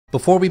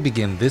Before we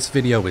begin, this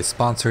video is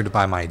sponsored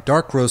by my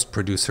Dark Roast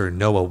producer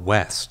Noah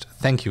West.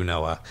 Thank you,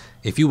 Noah.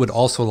 If you would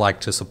also like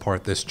to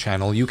support this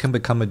channel, you can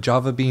become a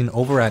Java Bean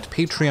over at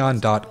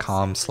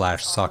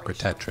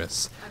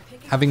patreon.com/SocraTetris.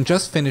 Having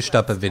just finished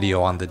up a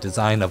video on the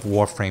design of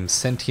Warframe's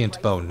sentient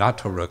bow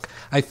Natoruk,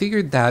 I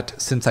figured that,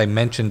 since I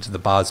mentioned the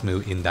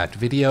Basmu in that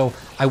video,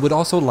 I would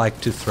also like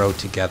to throw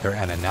together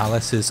an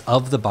analysis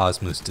of the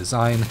Basmu's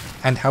design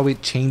and how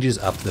it changes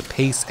up the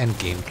pace and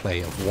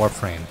gameplay of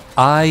Warframe.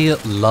 I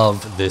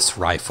love this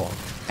rifle.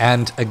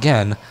 And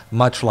again,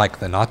 much like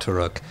the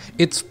Natoruk,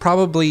 it's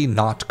probably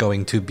not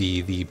going to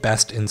be the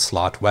best in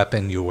slot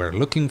weapon you were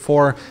looking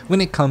for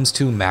when it comes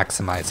to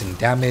maximizing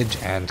damage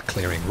and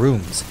clearing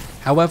rooms.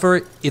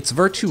 However, its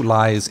virtue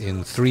lies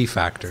in three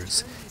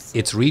factors: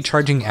 its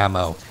recharging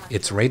ammo,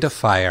 its rate of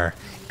fire,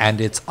 and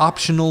its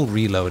optional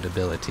reload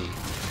ability.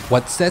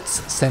 What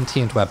sets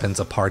sentient weapons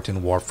apart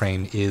in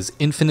Warframe is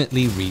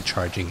infinitely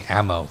recharging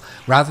ammo,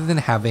 rather than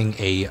having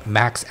a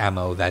max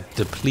ammo that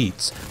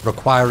depletes,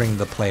 requiring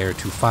the player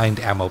to find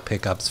ammo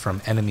pickups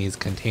from enemies'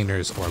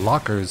 containers or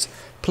lockers.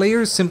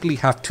 Players simply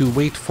have to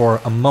wait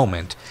for a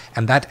moment,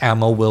 and that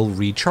ammo will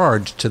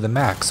recharge to the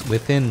max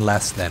within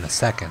less than a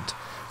second.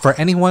 For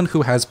anyone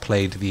who has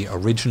played the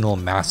original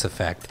Mass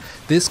Effect,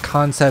 this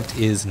concept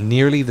is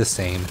nearly the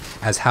same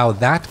as how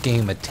that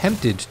game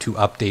attempted to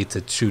update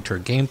its shooter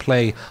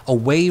gameplay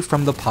away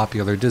from the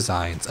popular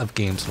designs of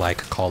games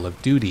like Call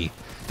of Duty.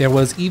 There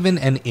was even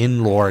an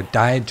in-lore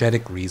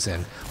diegetic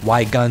reason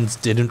why guns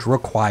didn't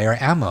require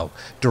ammo,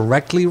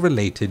 directly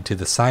related to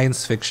the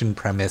science fiction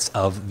premise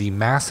of the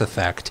Mass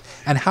Effect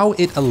and how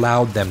it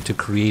allowed them to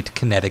create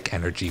kinetic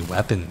energy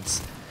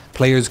weapons.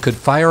 Players could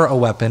fire a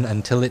weapon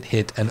until it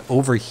hit an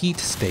overheat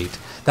state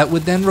that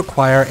would then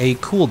require a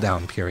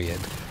cooldown period.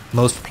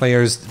 Most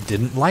players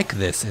didn't like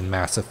this in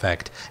Mass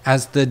Effect,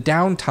 as the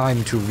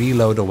downtime to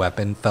reload a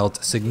weapon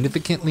felt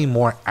significantly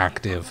more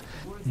active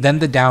than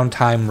the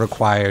downtime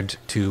required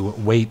to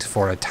wait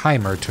for a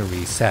timer to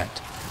reset.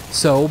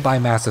 So, by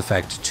Mass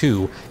Effect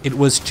 2, it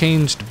was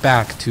changed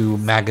back to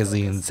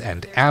magazines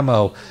and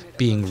ammo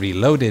being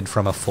reloaded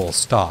from a full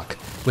stock,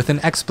 with an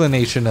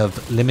explanation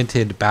of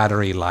limited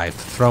battery life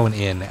thrown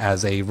in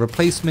as a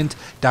replacement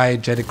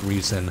diegetic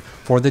reason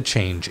for the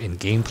change in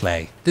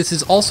gameplay. This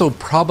is also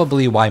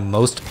probably why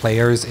most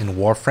players in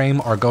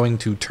Warframe are going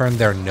to turn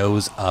their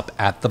nose up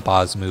at the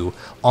Basmu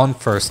on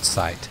first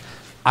sight.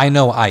 I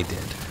know I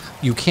did.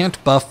 You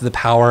can't buff the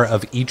power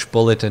of each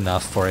bullet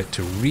enough for it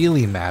to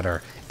really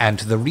matter, and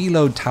the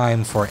reload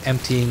time for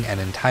emptying an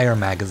entire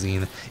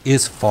magazine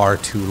is far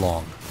too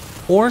long.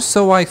 Or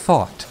so I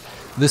thought.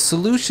 The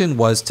solution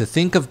was to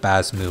think of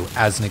Basmu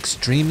as an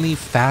extremely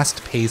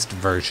fast-paced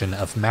version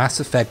of Mass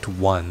Effect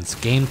 1's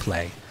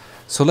gameplay.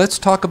 So let's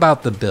talk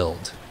about the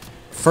build.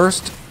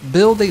 First,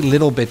 build a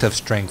little bit of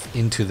strength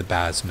into the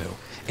Basmu.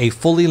 A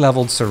fully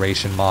leveled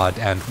Serration mod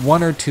and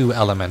one or two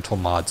elemental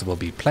mods will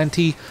be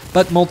plenty,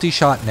 but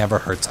multi-shot never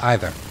hurts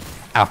either.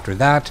 After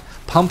that,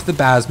 pump the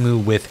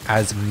Basmu with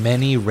as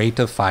many rate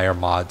of fire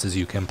mods as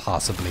you can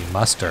possibly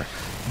muster.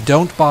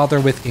 Don't bother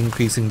with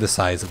increasing the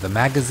size of the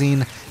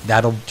magazine,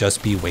 that'll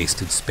just be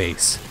wasted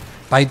space.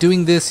 By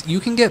doing this, you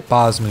can get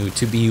Basmu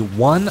to be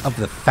one of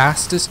the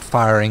fastest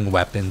firing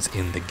weapons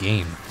in the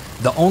game.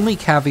 The only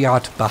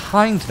caveat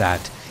behind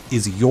that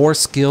is your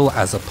skill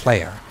as a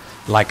player.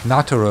 Like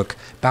Natoruk,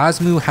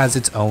 Basmu has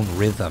its own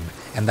rhythm,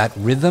 and that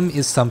rhythm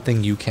is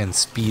something you can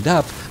speed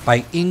up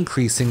by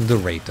increasing the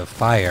rate of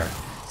fire.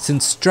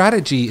 Since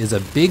strategy is a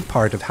big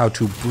part of how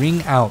to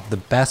bring out the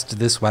best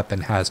this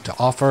weapon has to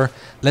offer,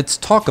 let's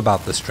talk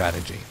about the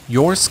strategy.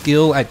 Your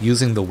skill at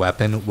using the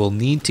weapon will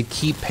need to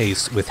keep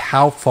pace with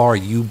how far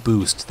you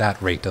boost that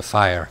rate of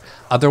fire.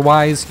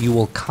 Otherwise, you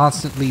will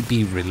constantly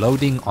be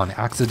reloading on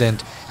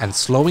accident and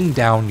slowing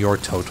down your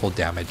total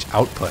damage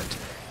output.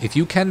 If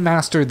you can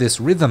master this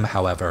rhythm,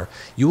 however,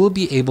 you will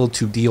be able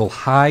to deal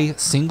high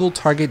single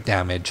target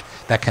damage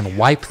that can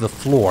wipe the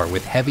floor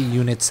with heavy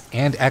units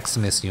and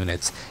Xmas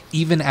units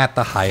even at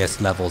the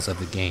highest levels of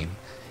the game.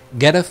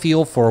 Get a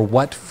feel for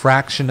what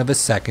fraction of a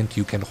second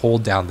you can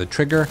hold down the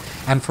trigger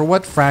and for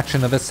what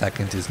fraction of a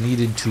second is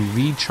needed to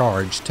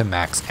recharge to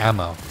max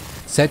ammo.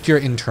 Set your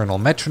internal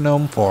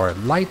metronome for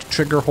light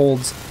trigger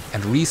holds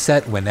and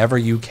reset whenever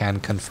you can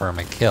confirm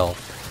a kill.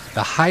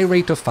 The high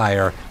rate of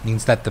fire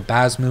means that the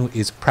Basmu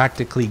is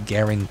practically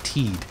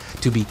guaranteed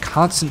to be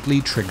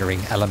constantly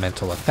triggering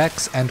elemental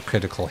effects and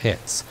critical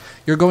hits.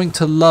 You're going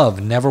to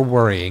love never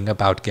worrying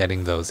about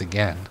getting those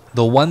again.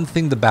 The one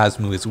thing the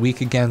Basmu is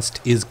weak against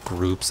is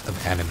groups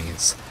of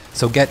enemies,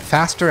 so get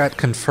faster at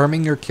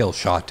confirming your kill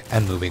shot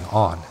and moving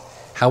on.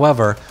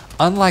 However,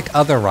 unlike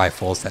other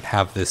rifles that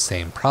have this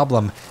same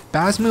problem,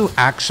 Basmu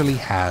actually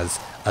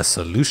has a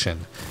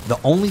solution. The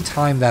only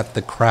time that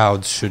the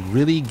crowds should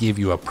really give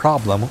you a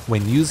problem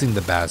when using the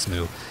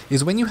Basmu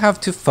is when you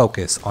have to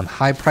focus on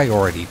high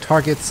priority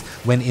targets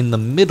when in the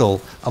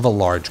middle of a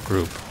large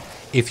group.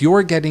 If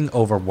you're getting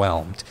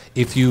overwhelmed,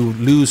 if you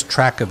lose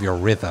track of your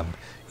rhythm,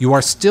 you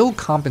are still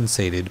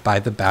compensated by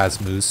the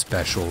Basmu's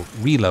special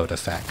reload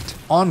effect.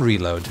 On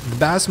reload, the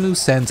Basmu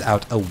sends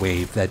out a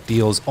wave that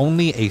deals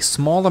only a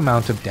small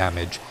amount of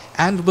damage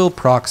and will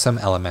proc some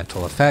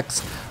elemental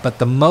effects, but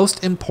the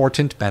most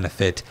important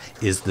benefit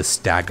is the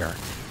stagger.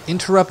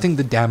 Interrupting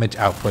the damage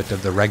output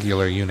of the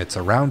regular units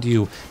around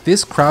you,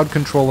 this crowd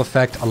control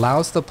effect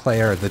allows the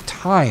player the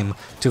time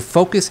to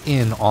focus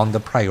in on the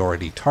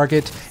priority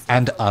target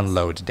and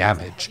unload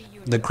damage.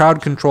 The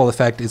crowd control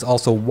effect is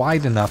also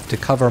wide enough to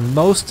cover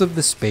most of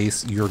the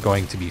space you're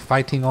going to be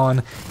fighting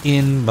on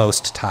in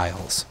most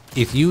tiles.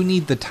 If you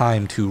need the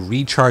time to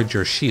recharge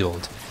your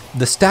shield,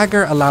 the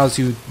stagger allows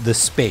you the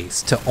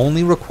space to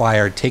only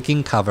require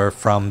taking cover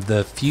from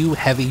the few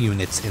heavy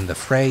units in the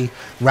fray,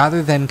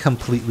 rather than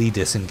completely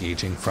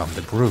disengaging from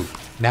the group.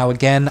 Now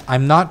again,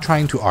 I'm not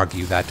trying to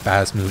argue that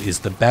Basmu is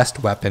the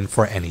best weapon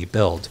for any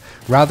build.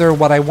 Rather,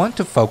 what I want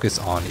to focus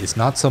on is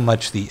not so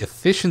much the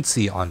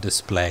efficiency on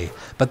display,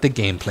 but the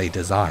gameplay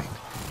design.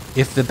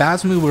 If the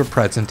Basmu were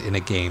present in a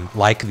game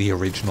like the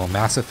original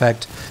Mass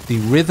Effect, the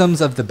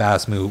rhythms of the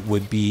Basmu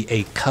would be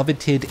a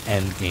coveted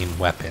endgame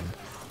weapon.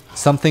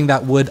 Something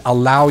that would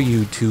allow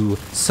you to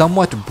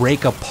somewhat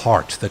break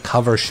apart the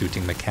cover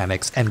shooting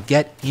mechanics and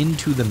get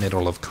into the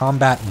middle of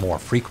combat more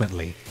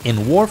frequently.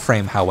 In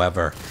Warframe,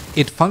 however,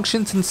 it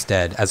functions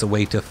instead as a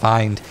way to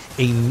find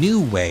a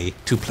new way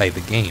to play the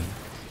game,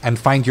 and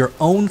find your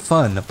own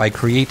fun by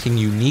creating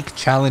unique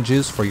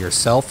challenges for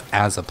yourself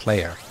as a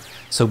player.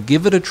 So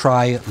give it a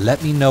try,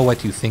 let me know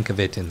what you think of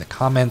it in the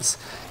comments,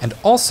 and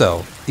also,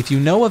 if you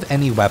know of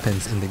any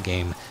weapons in the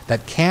game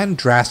that can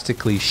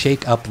drastically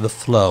shake up the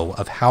flow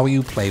of how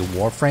you play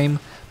Warframe,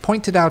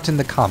 point it out in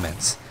the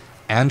comments.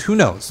 And who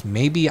knows,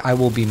 maybe I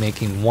will be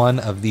making one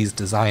of these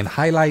design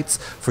highlights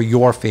for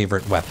your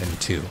favorite weapon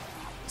too.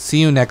 See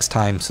you next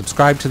time,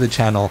 subscribe to the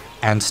channel,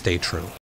 and stay true.